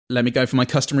Let me go for my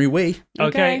customary wee.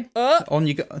 Okay. On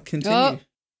you go. Continue.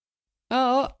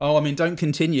 Don't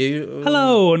continue.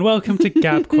 Hello and welcome to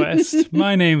Gab Quest.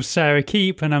 My name's Sarah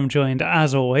Keep and I'm joined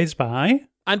as always by...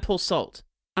 I'm Paul Salt.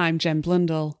 I'm Jen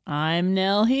Blundell. I'm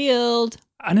Nell Heald.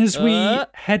 And as we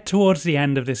head towards the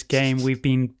end of this game, we've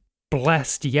been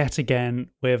blessed yet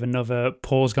again with another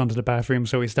Paul's gone to the bathroom,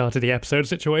 so we started the episode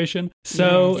situation.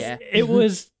 So it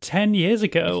was 10 years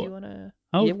ago. If you wanna...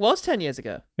 It was 10 years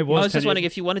ago. It was. I was just wondering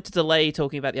if you wanted to delay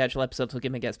talking about the actual episode till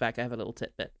Gimme gets back. I have a little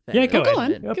tidbit. Yeah, go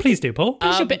on. Please do, Paul. Give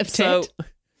us a bit of tit. So,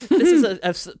 this is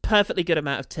a perfectly good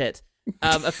amount of tit.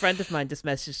 A friend of mine just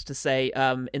messaged to say,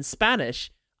 in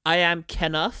Spanish, I am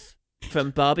Kenneth from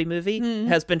Barbie movie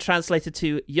has been translated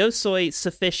to Yo soy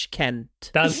Safish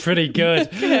Kent. That's pretty good.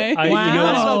 Okay. You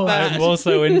know, I'm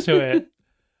also into it.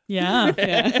 Yeah.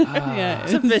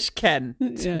 Safish Ken.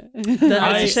 Yeah. It's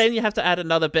a shame you have to add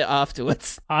another bit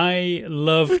afterwards. I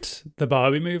loved the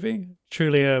Barbie movie.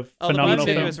 Truly a phenomenal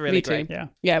the film. It was really great. Yeah,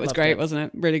 it was great, wasn't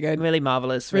it? Really good. Really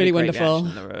marvelous. Really great wonderful.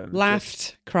 reaction in the room.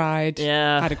 Laughed, cried,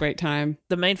 had a great time.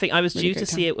 The main thing, I was Really due to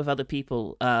see it with other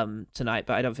people tonight,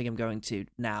 but I don't think I'm going to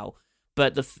now.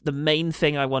 But the main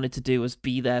thing I wanted to do was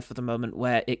be there for the moment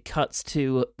where it cuts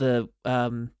to the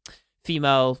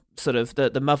female, sort of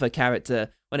the mother character,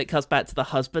 when it cuts back to the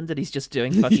husband and he's just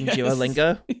doing fucking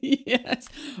Duolingo. Yes.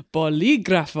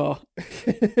 Bolígrafo.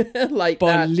 Like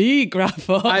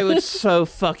Bolígrafo. I would so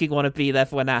fucking want to be there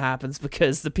for when that happens,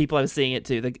 because the people I was seeing it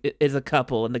to is a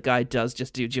couple and the guy does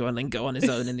just do Duolingo on his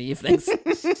own in the evenings.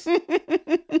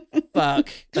 Fuck.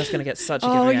 That's going to get such a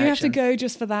good reaction. You have to go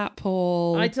just for that,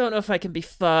 Paul. I don't know if I can be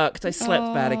fucked. I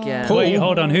slept bad again. Paul. Wait,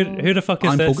 hold on. Who the fuck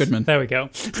is I'm this? Paul Goodman. There we go.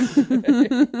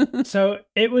 So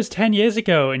it was 10 years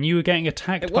ago and you were getting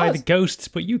attacked by the ghosts,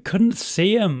 but you couldn't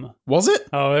see them. Was it?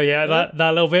 Oh yeah, that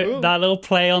little bit, that little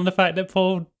play on the fact that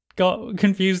Paul got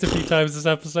confused a few times this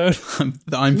episode.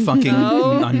 I'm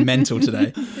mental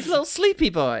today. He's a little sleepy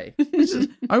boy.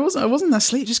 I wasn't that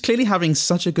sleepy, just clearly having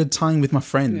such a good time with my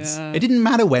friends. Yeah. It didn't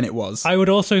matter when it was. I would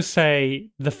also say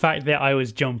the fact that I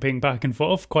was jumping back and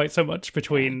forth quite so much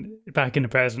between back in the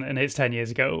present and it's 10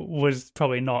 years ago was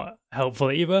probably not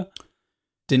helpful either.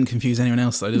 Didn't confuse anyone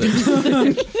else though, did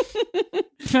it?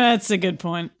 That's a good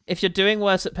point. If you're doing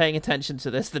worse at paying attention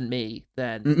to this than me,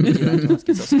 then you have to ask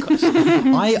yourself some questions.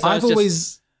 I've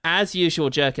always, as usual,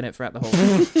 jerking it throughout the whole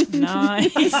thing.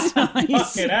 Nice.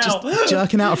 just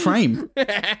jerking out of frame.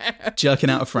 Jerking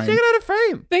out of frame. Jerking out of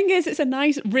frame. Thing is, it's a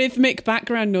nice rhythmic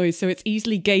background noise, so it's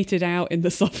easily gated out in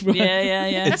the software.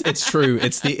 Yeah. It's true.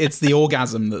 It's the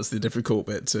orgasm that's the difficult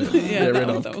bit to get rid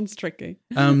of. That one's tricky.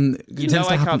 You know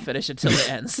I can't finish until it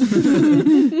ends.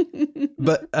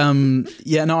 But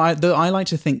I like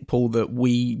to think, Paul, that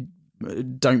we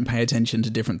don't pay attention to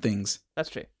different things. That's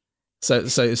true. So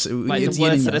Like it's the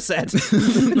words that are are said.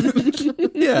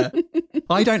 Yeah.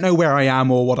 I don't know where I am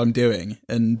or what I'm doing,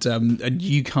 and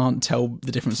you can't tell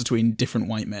the difference between different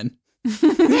white men. That's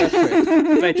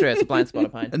true. Very true. It's a blind spot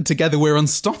of mine. And together we're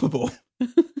unstoppable.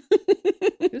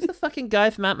 Who's the fucking guy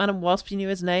from Ant-Man and Wasp? You knew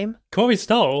his name? Corey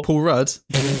Stoll. Paul Rudd.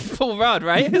 Paul Rudd,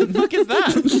 right? Who the fuck is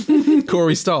that?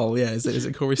 Corey Stoll. Yeah, is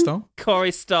it Corey Stoll?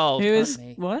 Corey Stoll. Who is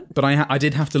what? But I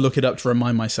did have to look it up to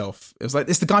remind myself. It was like,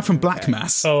 it's the guy from Black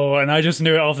Mass. Oh, and I just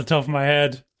knew it off the top of my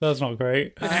head. That's not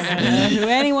great. I don't know who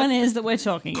anyone is that we're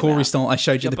talking Corey about. Stoll. I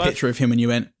showed you the picture of him and you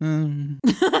went,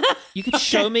 You could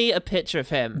show me a picture of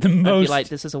him. The I'd most- be like,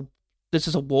 this is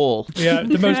a wall. Yeah,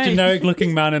 the most Okay. generic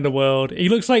looking man in the world. He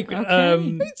looks like he's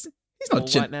All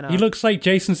not... white men he are. looks like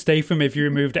Jason Statham if you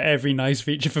removed every nice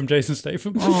feature from Jason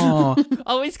Statham. Oh,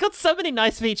 Oh, he's got so many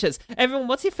nice features. Everyone,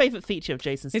 what's your favourite feature of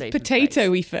Jason His Statham's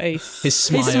potato-y face. his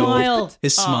smile. smile.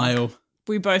 His Oh. smile.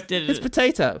 We both did His it.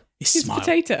 potato. His His smile.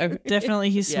 potato.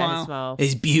 Definitely his Yeah, smile. his smile.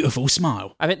 His beautiful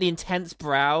smile. I think the intense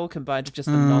brow combined with just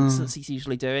the nonsense he's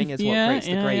usually doing is what creates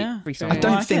the great free I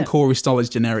don't like think it. Corey Stoll is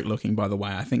generic looking, by the way.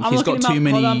 I think I'm he's got looking him too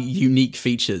up. many Hold on. unique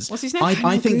features. What's his name?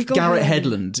 I think Google Garrett him.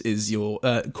 Headland is your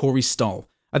Corey Stoll.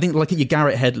 I think like your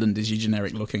Garrett Headland is your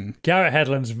generic looking. Garrett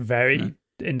Hedlund's very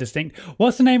indistinct.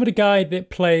 What's the name of the guy that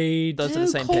played Those are the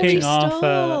same Corey King pictures. Arthur?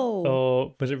 Stoll.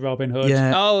 Or was it Robin Hood?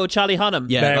 Yeah, Oh, Charlie Hunnam.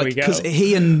 yeah. There we go. Because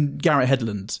he and Garrett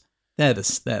Headland, they're the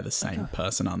same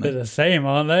person, aren't They're they? the same,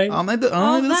 aren't they? Aren't they? Oh,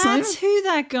 Are they the same? that's who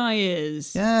that guy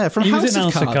is. Yeah, from He was House in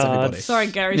of House of Cards. Cards. Everybody. Sorry,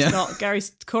 Gary Yeah. Stoll.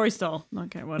 Corey Stoll.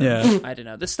 Okay, whatever. Yeah. I don't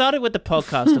know. This started with the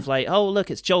podcast of like, oh,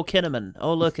 look, it's Joel Kinnaman.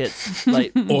 Oh, look, it's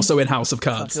like Also in House of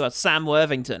Cards. Sam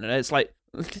Worthington. And it's like,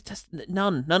 just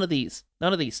none of these.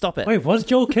 Stop it. Wait, was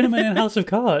Joel Kinnaman in House of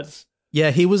Cards?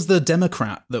 Yeah, he was the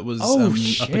Democrat that was up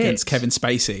shit. against Kevin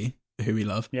Spacey, who we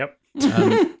love. Yep.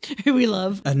 Who we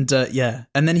love. And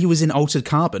and then he was in Altered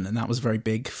Carbon, and that was very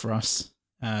big for us.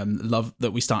 Love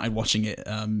that we started watching it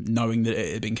knowing that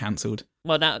it had been cancelled.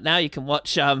 Well, now you can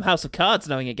watch House of Cards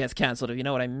knowing it gets cancelled, if you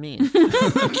know what I mean.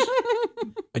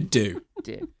 I do.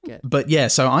 Good. But yeah,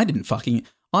 so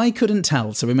I couldn't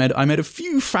tell. So I made a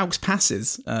few false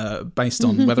passes based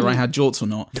on whether I had jorts or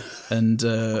not, and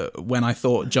when I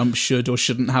thought Jump should or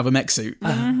shouldn't have a mech suit.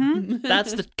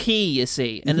 That's the key, you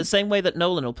see. In the same way that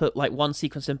Nolan will put like one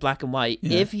sequence in black and white.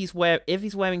 Yeah. If he's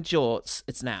wearing jorts,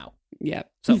 it's now. Yeah.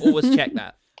 So always check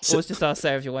that. Always just ask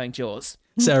Sarah if you're wearing jorts.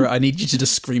 Sarah, I need you to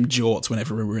just scream jorts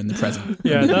whenever we're in the present.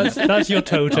 Yeah, that's your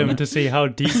totem to see how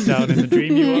deep down in the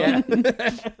dream you are. Yeah.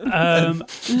 And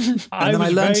then I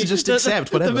learned to just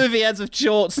accept whatever. The movie ends with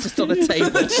jorts just on a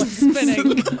table.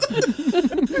 Spinning.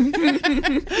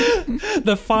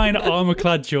 The fine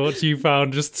armor-clad jorts you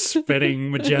found just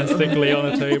spinning majestically on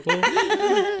a table,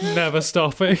 never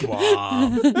stopping.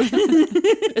 Wow.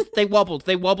 They wobbled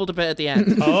a bit at the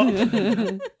end.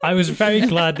 Oh, I was very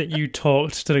glad that you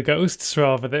talked to the ghosts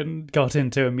rather than got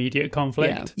into immediate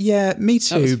conflict. Yeah, me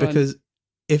That was too, fun. because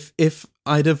if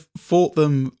I'd have fought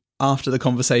them after the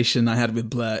conversation I had with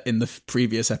Blur in the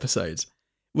previous episodes,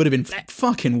 would have been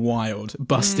fucking wild,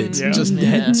 busted, Yeah. just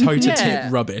Yeah. toe-to-tip Yeah.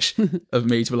 rubbish of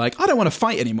me to be like, I don't want to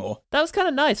fight anymore. That was kind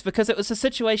of nice because it was a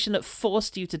situation that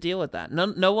forced you to deal with that.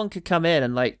 No one could come in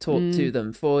and like talk to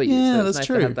them for you. Yeah, so it's that's nice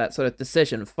true. to have that sort of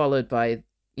decision followed by,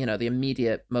 the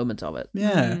immediate moment of it.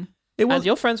 Yeah. It was And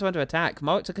your friends were under attack.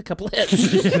 Mark took a couple hits.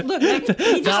 Look,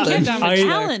 he just kept down I- with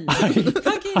Alan.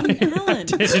 Fucking Alan.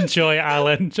 Did enjoy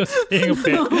Alan just being a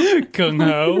bit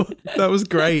gung-ho. that was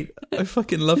great. I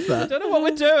fucking love that. Don't know what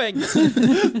we're doing.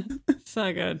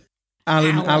 So good.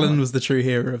 Alan was the true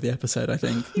hero of the episode, I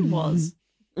think. He was.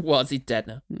 Was he dead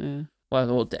now? Yeah. Well,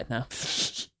 they're all dead now.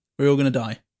 We're all going to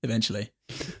die eventually.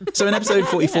 So in episode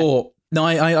 44, no,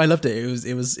 I loved it.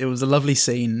 It was a lovely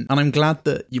scene, and I'm glad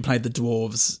that you played the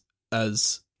dwarves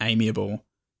as amiable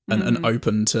and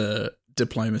open to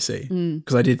diplomacy,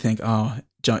 because I did think,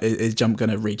 is Jump going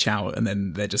to reach out and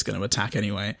then they're just going to attack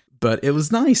anyway? But it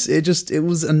was nice. It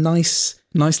was a nice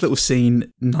little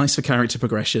scene, nice for character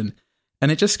progression,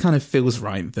 and it just kind of feels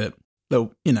right that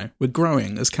we're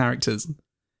growing as characters.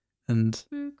 And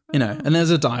and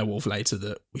there's a direwolf later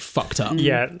that we fucked up.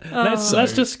 Yeah, let's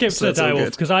just skip to the that's all direwolf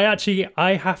good. because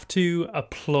I have to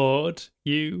applaud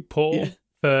you, Paul,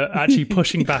 for actually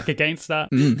pushing back against that.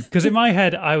 Because in my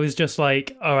head, I was just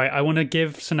like, all right, I want to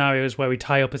give scenarios where we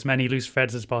tie up as many loose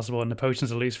threads as possible, and the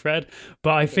potion's a loose thread.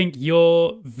 But I think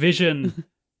your vision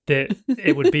that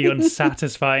it would be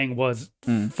unsatisfying was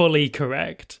fully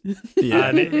correct, Yeah.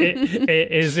 and it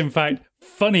is in fact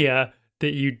funnier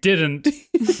that you didn't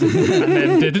and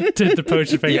then did the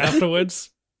potion thing afterwards.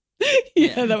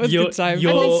 Yeah, that was good timing.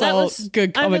 I think that All was-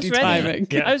 good I was comedy ready. timing.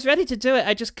 Yeah. I was ready to do it.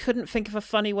 I just couldn't think of a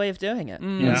funny way of doing it,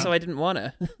 Yeah. so I didn't want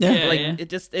to. Yeah.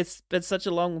 It's been such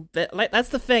a long bit. Like that's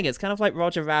the thing. It's kind of like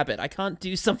Roger Rabbit. I can't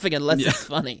do something unless it's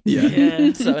funny. Yeah.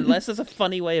 Yeah. So unless there's a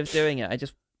funny way of doing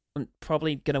it, I'm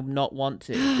probably gonna not want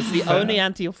to. It's the only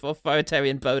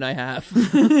anti-authoritarian bone I have.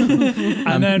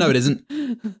 And then No, it isn't.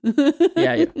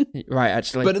 yeah, right.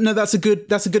 Actually, But no, that's a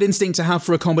good instinct to have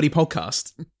for a comedy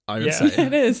podcast, I would Yeah. say.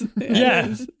 It is. Yeah.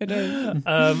 It is.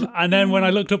 and then when I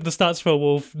looked up the stats for a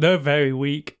wolf, they're very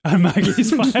weak. And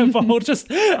Maggie's fireball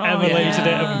just emulated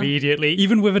it immediately,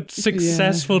 even with a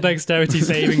successful dexterity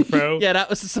saving throw. yeah, that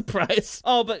was a surprise.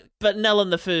 Oh, but Nell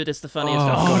and the food is the funniest. Oh,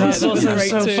 of Oh, course. that's that was also great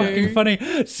so too. fucking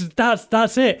funny. So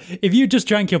that's it. If you just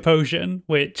drank your potion,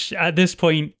 which at this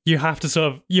point you have to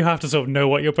sort of know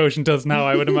what your potion does now,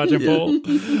 I would imagine, Paul.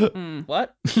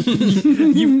 What?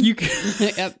 You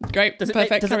Yep, great. Does it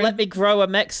Perfect. does it let me grow a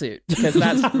mech suit? Because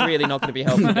that's really not going to be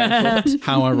helpful going forward.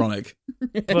 How ironic.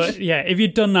 But yeah, if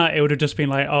you'd done that, it would have just been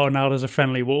like, oh, now there's a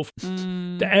friendly wolf.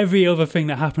 Every other thing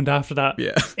that happened after that,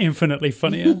 Yeah. infinitely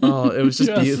funnier. Oh, it was just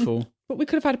Yes. beautiful. But we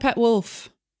could have had a pet wolf.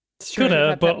 Could have,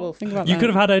 Pet but wolf. Think about you that. could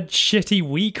have had a shitty,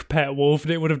 weak pet wolf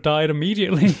and it would have died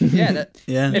immediately. Yeah.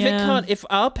 Yeah. If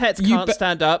our pets You can't be-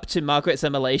 stand up to Margaret's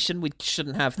immolation, we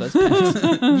shouldn't have those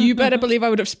pets. You better believe I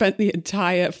would have spent the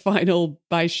entire final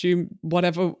Baishum,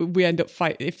 whatever we end up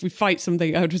fight. If we fight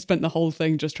something, I would have spent the whole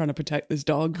thing just trying to protect this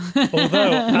dog.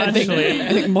 Although, I think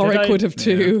actually, Morik would have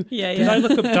too. Yeah, Did I yeah.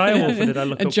 look up direwolf or did I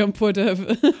look And up? Jump would have.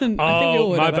 I think we all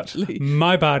would have, actually.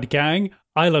 my bad, gang.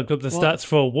 I looked up the What? stats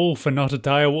for a wolf and not a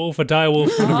direwolf. A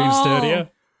direwolf would have been sturdier.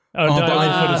 A Oh, but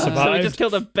direwolf would have So we survived. just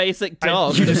killed a basic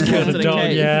dog. You just killed in a the dog,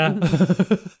 cave. yeah.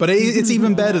 But it's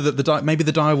even better that maybe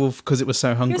the direwolf, because it was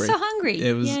so hungry. You're so hungry.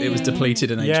 It was Yeah, yeah,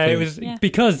 depleted in HP. Yeah, it was Yeah.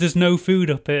 because there's no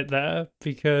food up it there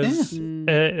because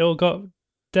it all got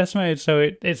decimated. So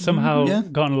it's somehow Yeah.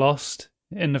 gotten lost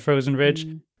in the frozen ridge.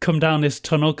 Come down this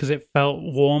tunnel because it felt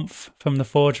warmth from the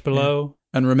forge below.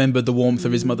 and remembered the warmth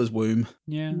of his mother's womb,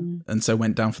 Yeah. and so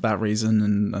went down for that reason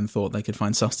and thought they could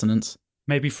find sustenance,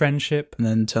 Maybe friendship. and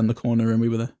then turned the corner and we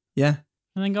were there. Yeah,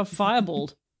 And then got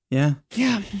fireballed. yeah.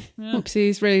 Yeah. Yeah.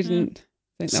 Oopsies, really didn't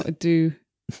think that would do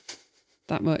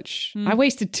that much. Mm. I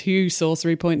wasted 2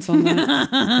 sorcery points on that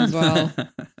as well.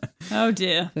 Oh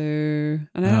dear. So,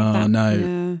 and Oh, no.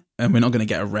 Yeah. And we're not going to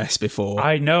get a rest before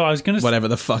I know. I was going to whatever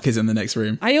the fuck is in the next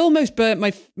room. I almost burnt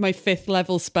my 5th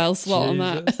level spell slot on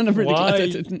that, Jesus. and I'm really glad I Why?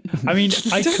 didn't. I mean,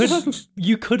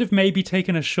 you could have maybe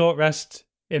taken a short rest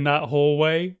in that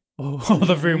hallway or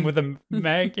the room with the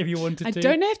mech if you wanted I to.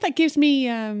 don't know if that gives me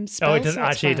spell Oh, it doesn't.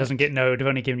 slots Actually, it back. doesn't get. No, it would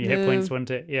only give you hit No. points, wouldn't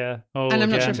it? Yeah. Oh, And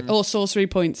I'm not yeah. sure if or sorcery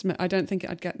points. I don't think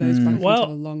I'd get those back Well-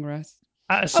 until a long rest.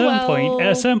 At a certain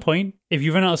point, well. if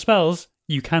you run out of spells,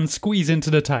 you can squeeze into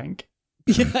the tank.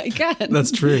 Yeah, again.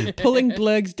 That's true. Pulling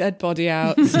Blurgh's dead body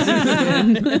out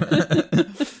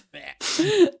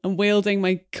and wielding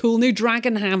my cool new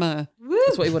dragon hammer.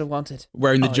 That's what he would have wanted.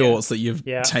 Wearing the Oh, jorts that you've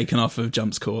Yeah. taken off of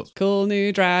Jump's court. Cool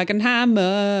new dragon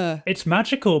hammer. It's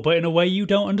magical, but in a way you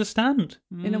don't understand.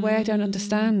 In a way I don't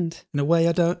understand. In a way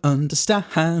I don't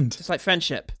understand. Just like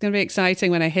friendship. It's going to be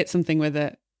exciting when I hit something with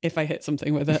it, if I hit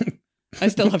something with it. I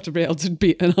still have to be able to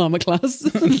beat an armor class.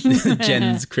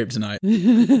 Jen's kryptonite.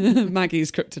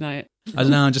 Maggie's kryptonite. I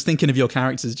don't know, I'm just thinking of your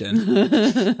characters, Jen.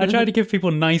 I try to give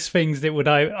people nice things that would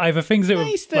either things that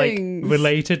Nice were like things.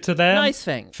 related to them, Nice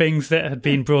thing. things that had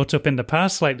been brought up in the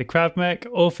past, like the crab mech,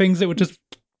 or things that would just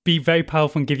be very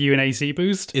powerful and give you an AC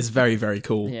boost. It's very, very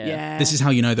cool. Yeah. This is how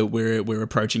you know that we're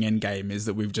approaching endgame, is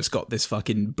that we've just got this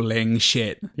fucking bling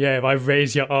shit. Yeah, if I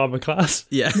raise your armor class.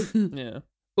 Yeah. Yeah.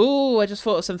 Ooh, I just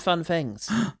thought of some fun things.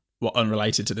 What,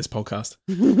 unrelated to this podcast?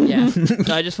 Yeah.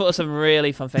 No, I just thought of some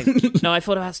really fun things. No, I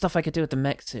thought about stuff I could do with the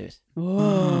mech suit.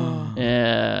 Oh.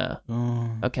 Yeah. Oh.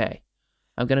 Okay.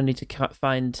 I'm going to need to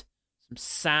find some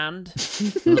sand,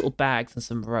 some little bags, and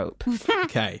some rope.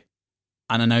 Okay.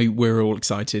 And I know we're all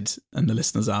excited, and the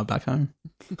listeners are back home.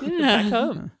 Back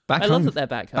home. Back I home. love that they're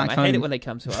back home. Back I hate it home. when they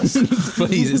come to us.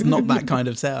 Please, it's not that kind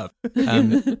of setup.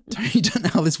 You don't know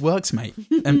how this works, mate.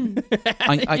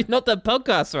 You've not done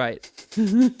podcasts right.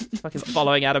 Fucking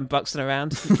following Adam Buxton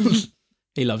around.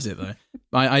 He loves it, though.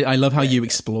 I love how you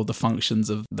explore the functions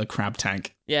of the crab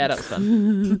tank. Yeah, that was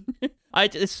fun.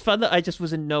 It's fun that I just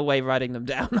was in no way writing them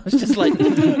down. I was just like,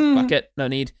 fuck it, no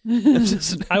need.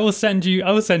 I will send you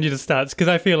the stats because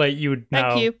I feel like you would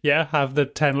now Thank you. have the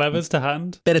 10 levers to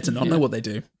hand. Better to not know what they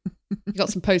do. You got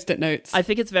some post-it notes. I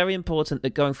think it's very important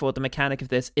that going forward, the mechanic of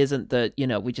this isn't that,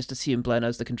 we just assume Blair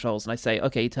knows the controls and I say,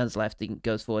 okay, he turns left, he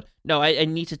goes forward. No, I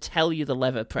need to tell you the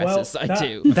lever presses I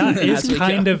do. That as is we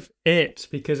kind go. of it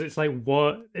because it's like,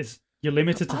 you're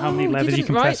limited to how many Oh, levers you you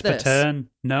can didn't press write per this. turn.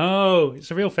 No,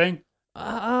 it's a real thing.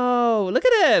 Oh, look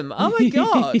at him. Oh my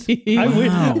God.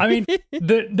 I mean,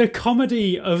 the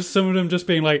comedy of some of them just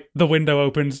being like, the window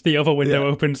opens, the other window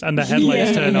opens, and the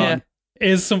headlights turn on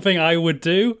is something I would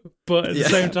do, but at the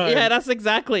same time... Yeah, that's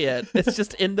exactly it. It's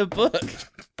just in the book.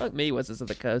 Fuck me, Wizards of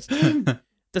the Coast.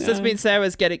 Does this mean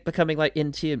Sarah's becoming like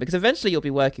in tune? Because eventually you'll be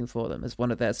working for them as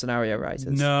one of their scenario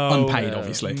writers. No. Unpaid,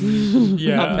 obviously.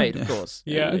 Yeah. Unpaid, of course.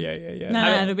 Yeah.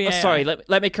 No, it'll be AI. Sorry,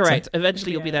 let me correct.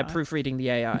 Eventually you'll be there proofreading the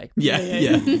AI.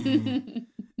 Yeah.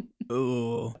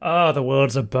 Ooh. Oh, the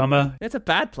world's a bummer. It's a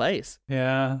bad place.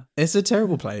 Yeah. It's a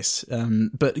terrible place.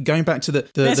 But going back to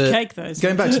Best cake, though.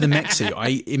 going back to the mech suit,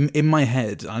 in my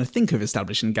head, and I think I've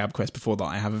established in GabQuest before that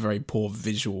I have a very poor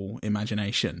visual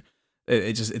imagination.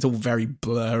 It's all very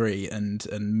blurry and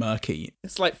murky.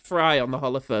 It's like Fry on the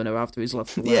holophone after he's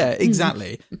lost the world. Yeah,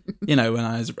 exactly. When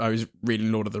I was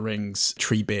reading Lord of the Rings,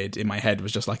 Treebeard in my head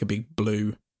was just like a big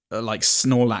blue, like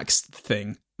Snorlax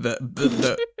thing.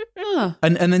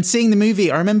 And then seeing the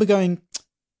movie, I remember going,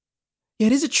 yeah,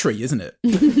 it is a tree, isn't it?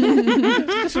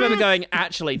 Just remember going,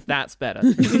 actually, that's better.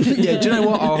 Yeah, do you know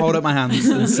what? I'll hold up my hands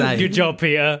and say, Good job,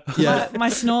 Peter. yeah, My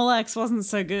Snorlax wasn't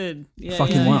so good. Yeah,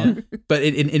 fucking yeah, wild. But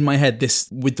in my head, this,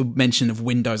 with the mention of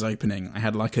windows opening, I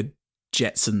had like a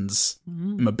Jetsons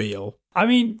mobile I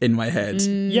mean, in my head.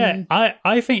 yeah,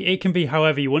 I think it can be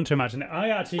however you want to imagine it. I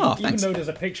actually, Oh, even thanks. though there's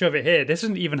a picture of it here, this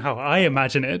isn't even how I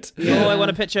imagine it. Oh, I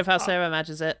want a picture of how Sarah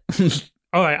imagines it.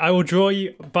 All right, I will draw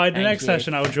you, by the Thank next you.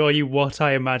 session, I will draw you what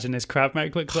I imagine this crab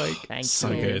mech looks like. Thank So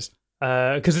you. good.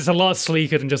 because it's a lot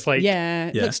sleeker than just like... Yeah,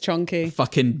 it looks chunky.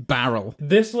 Fucking barrel.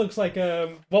 This looks like,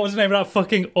 what was the name of that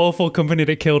fucking awful company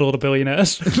that killed all the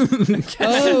billionaires? It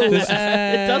does look like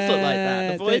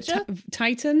that. The Voyager?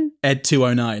 Titan? Ed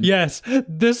 209. Yes,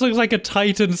 this looks like a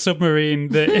Titan submarine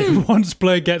that once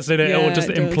Blur gets in it will just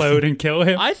implode and kill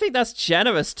him. I think that's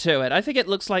generous to it. I think it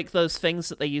looks like those things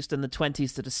that they used in the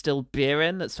 20s to distill beer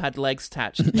in that's had legs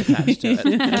attached to it.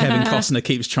 Kevin Costner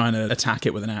keeps trying to attack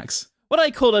it with an axe. What do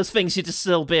I call those things you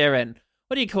distill beer in?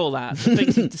 What do you call that? The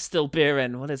things you distill beer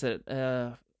in. What is it?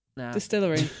 No.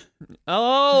 Distillery.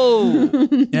 Oh!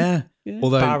 Yeah.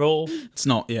 Although Barrel. it's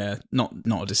not a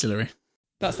distillery.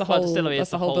 That's the whole distillery that's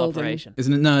is the whole whole building. operation.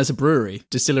 Isn't it? No, it's a brewery.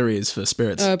 Distillery is for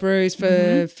spirits. Breweries for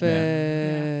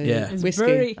Yeah. It's whiskey.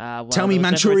 brewery. Tell me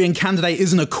Manchurian Candidate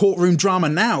isn't a courtroom drama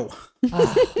now.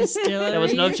 Distillery. There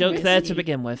was no joke there to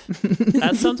begin with.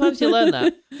 And sometimes you learn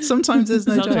that. Sometimes there's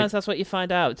no Sometimes joke. that's what you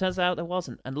find out. It turns out there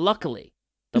wasn't. And luckily,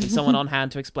 there'll be someone on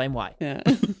hand to explain why. Yeah.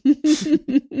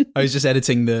 I was just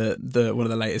editing the one of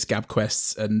the latest Gab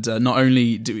quests, and not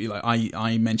only do we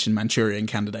I mentioned Manchurian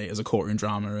Candidate as a courtroom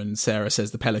drama, and Sarah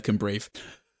says the Pelican Brief.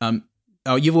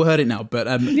 You've all heard it now,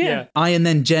 but Yeah. I and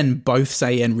then Jen both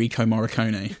say Enrico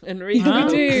Morricone, Enrico. We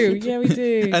do. Yeah, we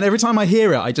do. and every time I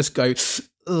hear it, I just go,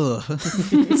 ugh.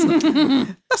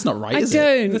 That's not right, I is it?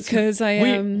 don't, because I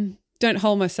don't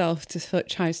hold myself to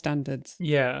such high standards.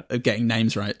 Yeah. Of getting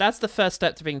names right. That's the first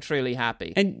step to being truly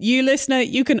happy. And you, listener,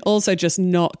 you can also just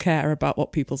not care about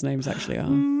what people's names actually are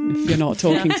if you're not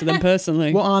talking to them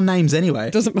personally. What are names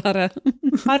anyway? Doesn't matter.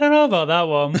 I don't know about that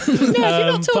one. No, if you're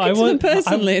not talking to them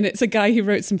personally and it's a guy who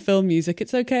wrote some film music,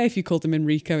 it's okay if you called him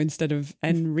Enrico instead of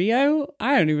Enrio.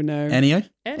 I don't even know. Ennio?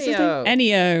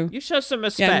 Ennio. You show some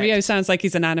respect. Yeah, Enrio sounds like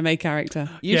he's an anime character.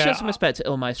 You Yeah. show some respect to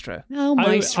Il Maestro. Oh,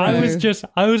 Maestro.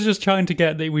 I was just trying to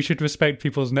get that we should respect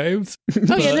people's names.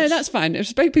 Oh, yeah, no, that's fine.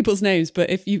 Respect people's names, but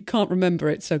if you can't remember,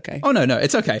 it's okay. Oh no,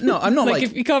 it's okay. No, I'm not Like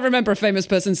if you can't remember a famous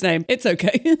person's name, it's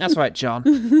okay. That's right, John.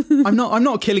 I'm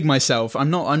not killing myself. I'm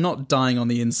not dying on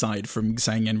the inside from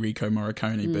saying Enrico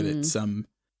Morricone, but it's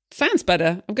Sounds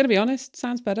better. I'm going to be honest.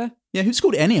 Sounds better. yeah. Who's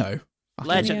called Ennio?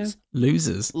 Legends.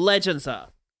 Losers. Legends are.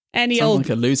 Any Sounds old, like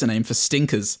a loser name for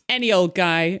stinkers. any old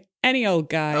guy. Any old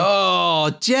guy.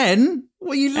 Oh, Jen,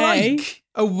 what are you Hey. like?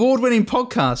 Award-winning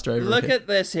podcaster over Look here. at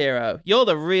this hero. You're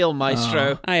the real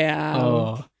maestro. I am.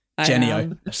 Oh, I Genio.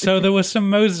 am. So there were some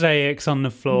mosaics on the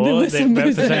There floor were that some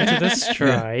represented a mosaics.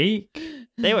 strike.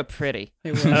 They were pretty.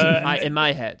 It was. In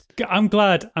my head. I'm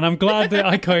glad that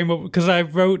I came up because I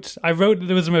wrote that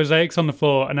there was mosaics on the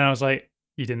floor, and then I was like,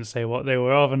 you didn't say what they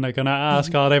were of, and they're gonna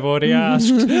ask. Oh, they've already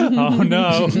asked. Oh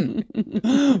no.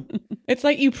 It's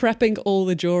like you prepping all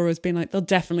the jurors, being like, they'll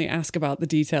definitely ask about the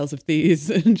details of these,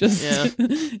 and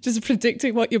just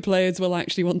predicting what your players will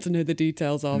actually want to know the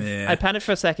details of. Yeah. I panicked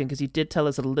for a second because you did tell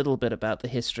us a little bit about the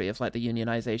history of like the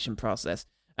unionization process,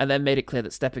 and then made it clear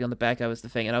that stepping on the bad guy was the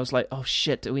thing. And I was like, oh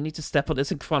shit, do we need to step on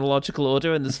this in chronological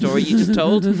order in the story you just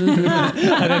told?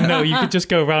 I don't know. You could just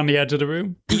go around the edge of the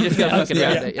room. You just go fucking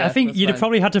around it. Yeah, I think that's you'd fine.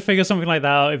 probably had to figure something like that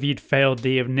out if you'd failed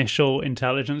the initial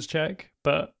intelligence check.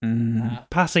 But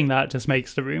passing that just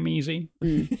makes the room easy.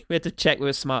 We had to check we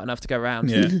were smart enough to go round.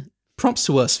 Yeah. Props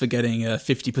to us for getting a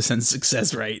 50%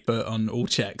 success rate, but on all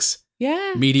checks.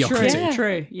 Yeah. Mediocrity. Yeah.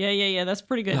 True. Yeah. That's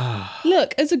pretty good.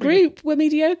 Look, as a group, we're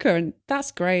mediocre, and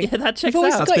that's great. Yeah, that checks We've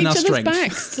always out. That's got been each our other's strength.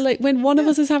 backs. Like when one of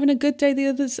us is having a good day, the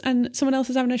others, and someone else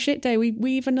is having a shit day, we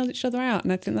even know each other out,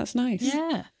 and I think that's nice.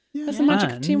 Yeah. That's the magic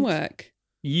of And- teamwork.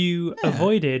 You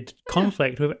avoided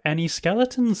conflict with any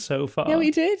skeletons so far. Yeah,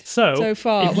 we did. So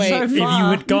far. If, Wait. if you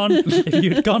had gone, if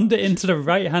you had gone into the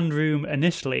right hand room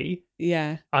initially,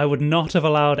 Yeah. I would not have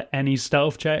allowed any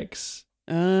stealth checks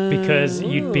because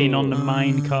you'd been on the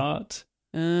mine cart.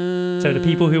 So the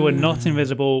people who were not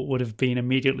invisible would have been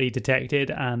immediately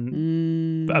detected,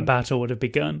 and a battle would have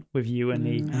begun with you and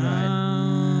the.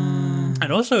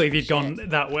 And also, if you'd gone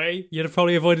that way, you'd have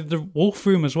probably avoided the wolf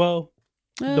room as well.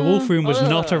 The wolf room was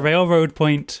not a railroad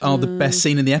point. Oh, the best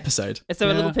scene in the episode. Is there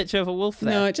a little picture of a wolf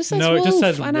there? No, it just says No, wolf, it just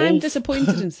says and I'm wolf.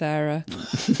 disappointed in Sarah.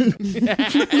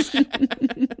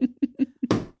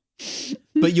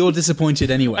 But you're disappointed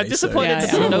anyway. I'm disappointed Yeah,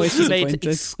 that I'm the notes always you made disappointed.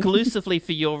 exclusively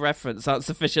for your reference aren't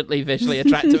sufficiently visually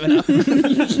attractive enough.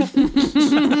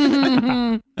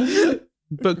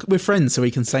 But we're friends, so we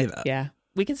can say that. Yeah.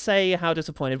 We can say how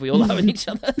disappointed we all are in each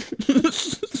other.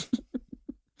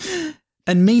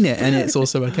 And mean it, and it's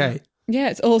also okay. Yeah,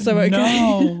 it's also okay.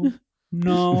 No.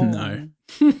 No.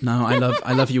 No,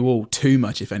 I love you all too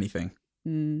much, if anything.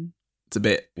 It's a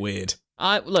bit weird.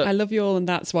 Look, I love you all, and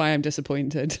that's why I'm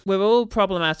disappointed. we're all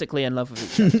problematically in love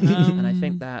with each other, and I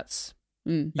think that's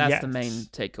That's the main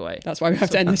takeaway. That's why we have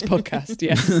to end this podcast.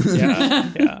 Yes.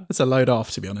 Yeah. It's a load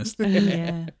off, to be honest.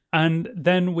 Yeah. And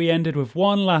then we ended with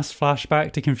one last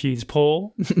flashback to confuse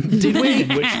Paul. Did we?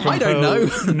 In which I don't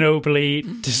Grumpo know. nobly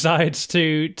decides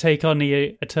to take on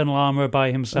the Eternal Armor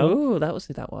by himself. Oh, that was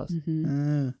who that was.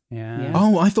 Yeah.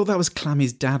 Oh, I thought that was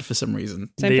Clammy's dad for some reason.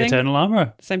 Same the thing. Eternal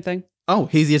Armor. Same thing. Oh,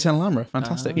 he's the Eternal Armourer.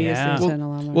 Fantastic. He is Yeah. the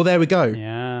Eternal Armor. Well, there we go.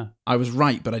 Yeah. I was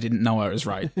right, but I didn't know I was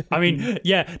right. I mean,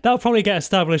 yeah, that'll probably get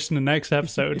established in the next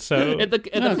episode. So In the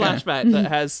flashback that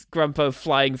has Grumpo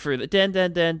flying through the den,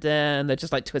 they're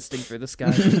just like twisting through the sky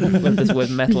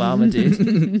with metal armor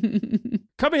dude.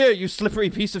 Come here, you slippery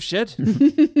piece of shit.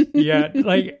 yeah,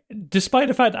 like despite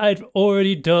the fact that I'd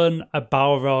already done a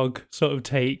Balrog sort of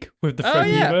take with the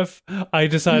Froggy I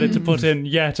decided to put in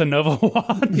yet another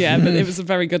one. Yeah, but it was a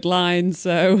very good line,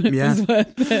 so it was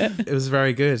worth it. It was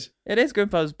very good. It is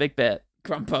Grumpo's big bit.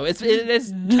 It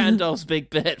is Gandalf's big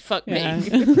bit. Fuck me.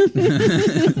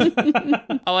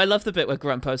 Oh, I love the bit where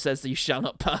Grumpo says that you shall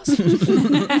not pass.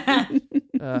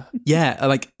 Yeah,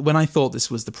 like when I thought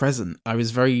this was the present, I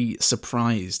was very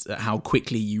surprised at how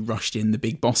quickly you rushed in the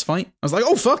big boss fight. I was like,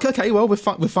 oh, fuck, okay, well, we're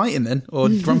fighting then. Or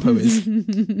Grumpo is.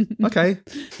 Okay.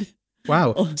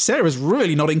 Wow, Sarah's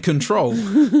really not in control.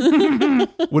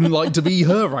 Wouldn't like to be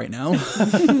her right now.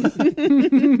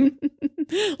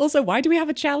 Also, why do we have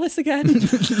a chalice again?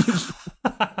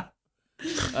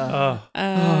 Oh,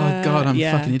 God, I'm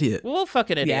a fucking idiot. We're all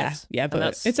fucking idiots. Yeah,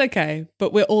 but it's okay.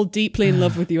 But we're all deeply in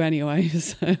love with you anyway,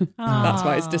 so that's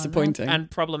why it's disappointing.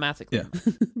 And problematically. Yeah.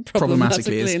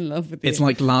 Problematically in love with you. It's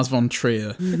like Lars von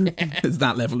Trier. It's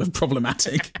that level of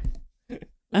problematic.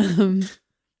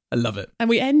 I love it. And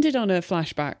we ended on a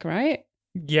flashback, right?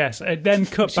 Yes, and then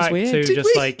cut Which is back weird. to Did just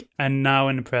we? like, and now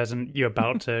in the present, you're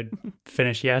about to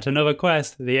finish yet another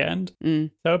quest at the end.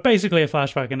 So basically a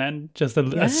flashback and then just a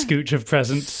scooch of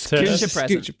present to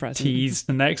Scooch of present. tease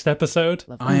the next episode.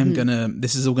 I am gonna.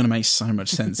 This is all gonna make so much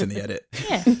sense in the edit.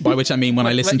 By which I mean when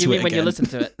I listen to it when again. you listen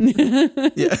to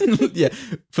it. Yeah,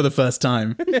 for the first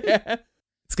time.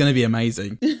 It's gonna be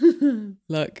amazing.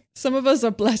 Look, some of us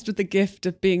are blessed with the gift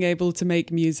of being able to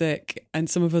make music, and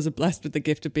some of us are blessed with the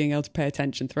gift of being able to pay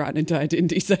attention throughout an entire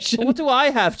D&D session. What do I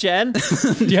have, Jen?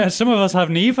 Yeah, some of us have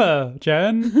neither,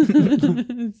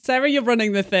 Jen. Sarah, you're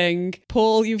running the thing.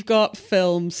 Paul, you've got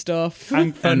film stuff.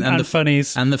 And the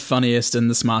funnies. And the funniest and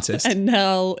the smartest. And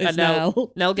Nell is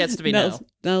Nell. Nell gets to be Nell.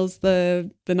 Nell's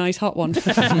the nice hot one.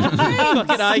 Fucking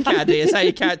eye candy is how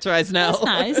you characterize Nell.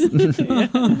 That's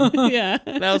nice. Yeah.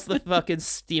 Nell's the fucking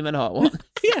steaming hot one.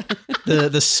 Yeah.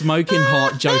 The smoking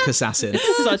hot joke assassin.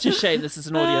 Such a shame this is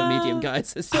an audio medium,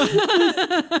 guys.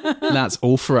 That's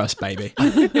all for us, baby.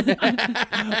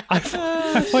 I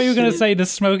thought you were going to say the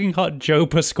smoking hot Joe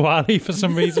Pasquale for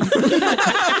some reason.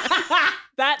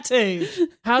 That too.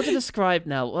 How to describe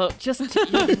Nell? Well, just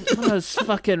one of those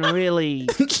fucking really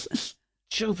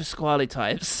Joe Pasquale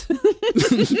types.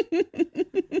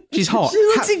 She's hot. She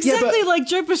looks exactly like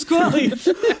Joe Pasquale.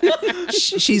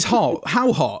 She's hot.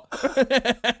 How hot?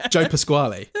 Joe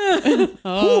Pasquale. Hey,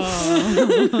 Paul,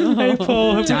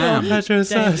 have Damn. you got Pedro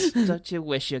says? Don't you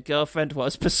wish your girlfriend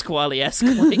was Pasquale-esque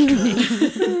like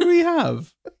me? We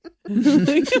have.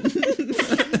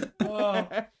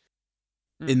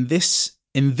 In this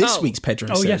week's Pedro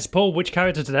Oh, says. yes, Paul, which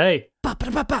character today?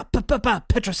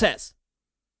 Pedro says.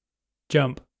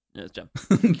 Jump. No, it's Jump.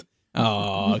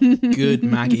 Oh, good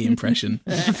Maggie impression.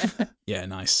 Yeah,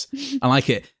 nice. I like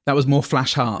it. That was more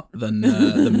Flash Heart than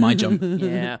my Jump.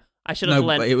 Yeah. I should have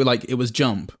lent... it was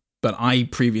Jump, but I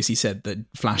previously said that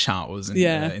Flash Heart was an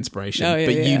inspiration. Oh, yeah,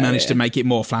 but you yeah, managed to yeah. make it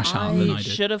more Flash Heart than I did.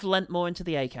 should have lent more into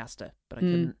the Acaster, but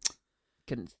I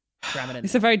couldn't cram it in.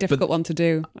 It's a very difficult one to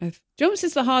do. Jumps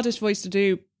is the hardest voice to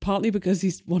do, partly because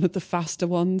he's one of the faster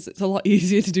ones. It's a lot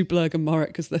easier to do Blurg and Morrick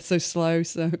because they're so slow.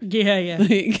 So Yeah.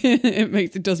 like,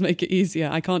 it does make it easier.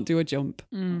 I can't do a jump.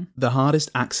 The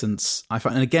hardest accents I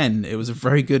find, and again, it was a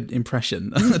very good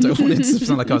impression. I don't want it to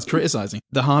sound like I was criticizing.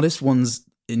 The hardest ones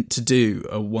to do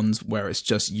are ones where it's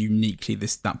just uniquely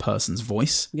that person's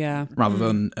voice, rather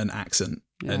than an accent.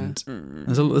 Yeah. And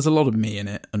there's a lot of me in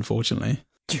it, unfortunately.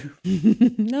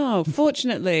 No,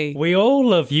 fortunately. We all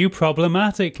love you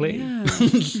problematically. Yeah.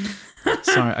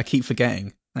 Sorry, I keep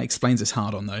forgetting. That explains this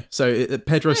hard on though. So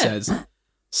Pedro says,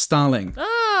 Starling,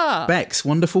 Bex,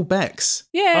 wonderful Bex.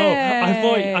 Yeah.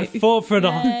 Oh, I thought for the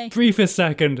Yay. briefest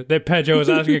second that Pedro was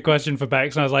asking a question for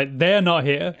Bex, and I was like, they're not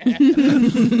here.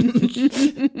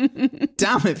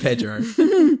 Damn it, Pedro.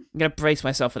 I'm going to brace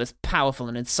myself for this powerful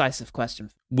and incisive question.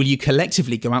 Will you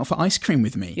collectively go out for ice cream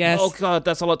with me? Yes. Oh, God,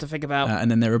 that's a lot to think about. And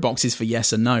then there are boxes for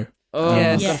yes and no. Oh,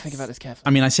 Yes. I've got to think about this carefully. I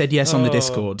mean, I said yes on the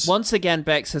Discord. Once again,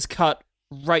 Bex has cut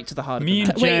right to the heart Me of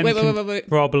and the Jen Wait. can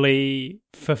probably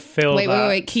fulfill that.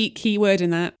 Wait. Key word in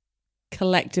that.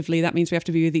 Collectively, that means we have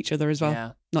to be with each other as well,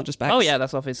 Yeah. not just Bex. Oh yeah,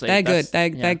 that's obviously They're good.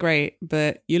 that's- They're great.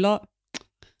 But you lot.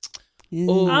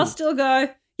 Oh. I'll still go.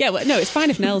 Yeah, well, no, it's fine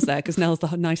if Nell's there because Nell's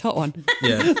the nice hot one.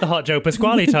 Yeah. The hot Joe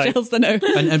Pasquale type. Jill's the no.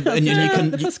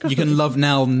 And you can love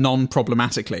Nell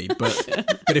non-problematically, but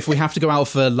if we have to go out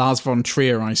for Lars von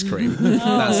Trier ice cream,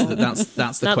 that's the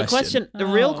Now question. the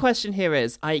real question here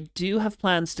is, I do have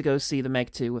plans to go see the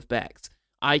Meg 2 with Bex.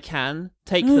 I can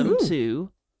take them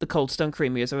to the Cold Stone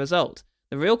Creamery as a result.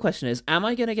 The real question is, am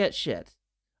I going to get shit?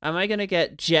 Am I going to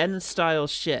get Jen-style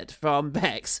shit from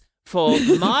Bex for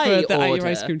my For your order,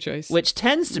 ice cream choice. which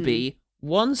tends to be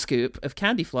 1 scoop of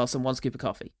candy floss and 1 scoop of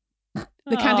coffee?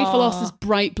 The candy floss is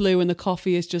bright blue and the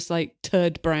coffee is just like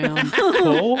turd brown.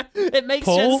 Paul? It makes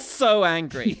Paul? Jen so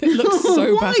angry. It looks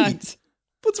so Why? bad.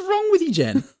 What's wrong with you,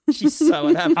 Jen? She's so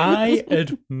unhappy. I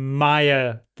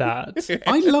admire that.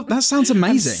 I love that. Sounds I'm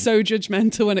amazing. so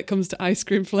judgmental when it comes to ice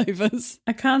cream flavors.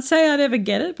 I can't say I'd ever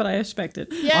get it, but I expect it.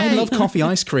 I Yay! love coffee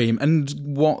ice cream, and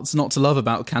what's not to love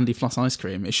about candy floss ice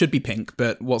cream? It should be pink,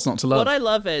 but what's not to love? What I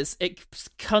love is it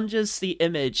conjures the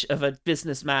image of a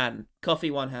businessman, coffee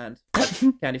one hand,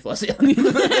 candy floss the other.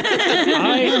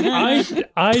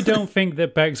 I don't think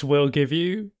that Bex will give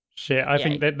you shit. I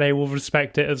think that they will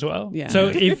respect it as well. Yeah. So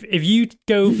if you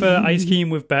go for ice cream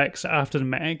with Bex after the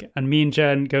Meg, and me and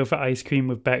Jen go for ice cream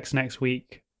with Bex next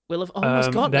week, We'll have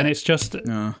almost got then it. it's just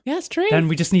Yeah, it's true. then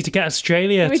we just need to get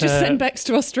Australia we to just send Bex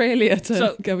to Australia to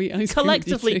So, go eat ice cream.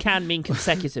 collectively with you two. can mean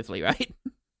consecutively, right?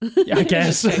 I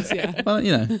guess. Yeah. Well,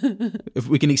 if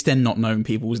we can extend not knowing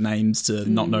people's names to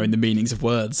not knowing the meanings of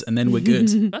words, and then we're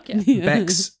good. Fuck yeah.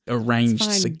 Bex arranged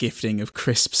It's fine. a gifting of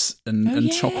crisps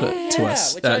and chocolate to Yeah,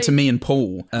 us, which to me and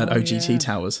Paul at OGT yeah.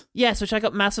 Towers. Yes, which I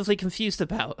got massively confused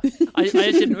about. I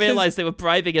didn't realise they were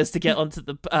bribing us to get onto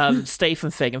the Statham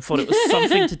thing and thought it was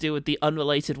something to do with the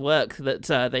unrelated work that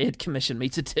they had commissioned me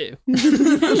to do. But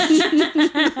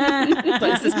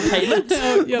is this payment?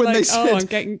 You're When like,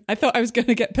 they I thought I was going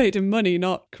to get paid in money,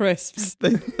 not crisps.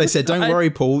 They said, "Don't worry,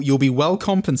 Paul, you'll be well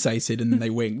compensated," and then they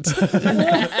winked.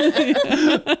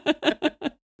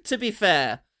 To be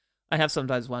fair, I have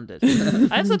sometimes wondered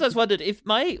if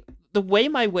the way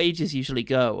my wages usually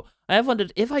go, I have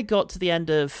wondered if I got to the end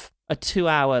of a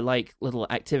 2-hour little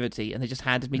activity and they just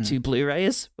handed me 2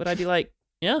 Blu-rays, would I be like,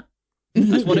 yeah,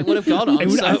 that's what it would have gone on.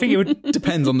 I think it would.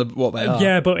 Depends on what they are.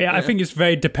 Yeah, but I think it's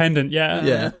very dependent. Yeah.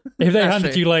 Yeah. If they That's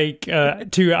handed true. you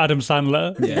 2 Adam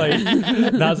Sandler,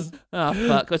 that's Oh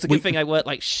fuck! It's a good thing I work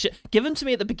like shit. Give them to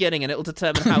me at the beginning, and it'll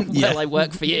determine how well I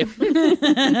work for you.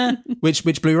 Which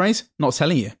Blu-rays? Not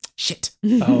telling you. Shit.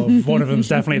 one of them's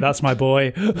definitely that's my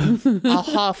boy. I'll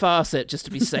half-arse it just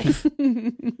to be safe.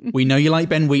 We know you like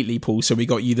Ben Wheatley, Paul, so we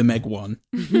got you the Meg 1.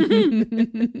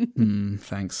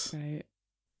 Thanks. Right.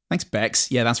 Thanks, Bex.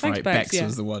 Yeah, that's Thanks, right. Bex, Bex yeah.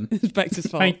 was the one. It's Bex's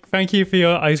fault. Thank you for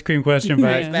your ice cream question,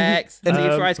 Bex. Yeah. Bex, see you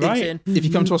for ice cream right. soon. If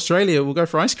you come to Australia, we'll go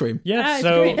for ice cream. Yeah. Ice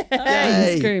So cream.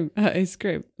 Hey. Ice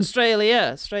cream.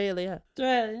 Australia.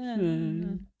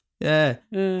 Yeah.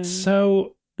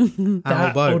 so that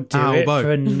Albo. will do it Albo.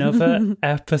 for another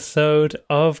episode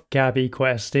of Gabby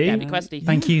Questy. Gabby Questy.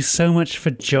 Thank you so much for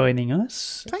joining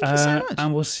us. Thank you so much.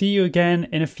 And we'll see you again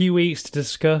in a few weeks to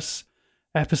discuss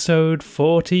episode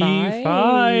 45.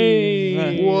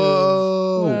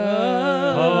 Whoa.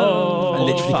 Oh. I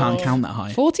literally can't count that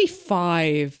high.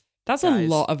 45. That's Guys. a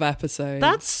lot of episodes.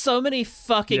 That's so many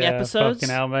fucking Yeah, episodes.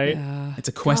 Fucking hell, mate. Yeah. It's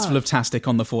a quest full of tastic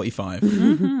on the 45.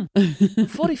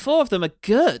 44 of them are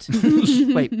good.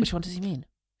 Wait, which one does he mean?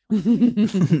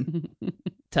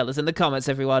 Tell us in the comments,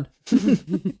 everyone.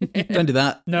 Don't do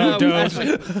that. No,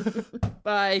 don't.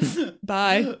 Bye.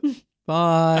 Bye.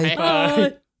 Bye.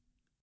 Bye.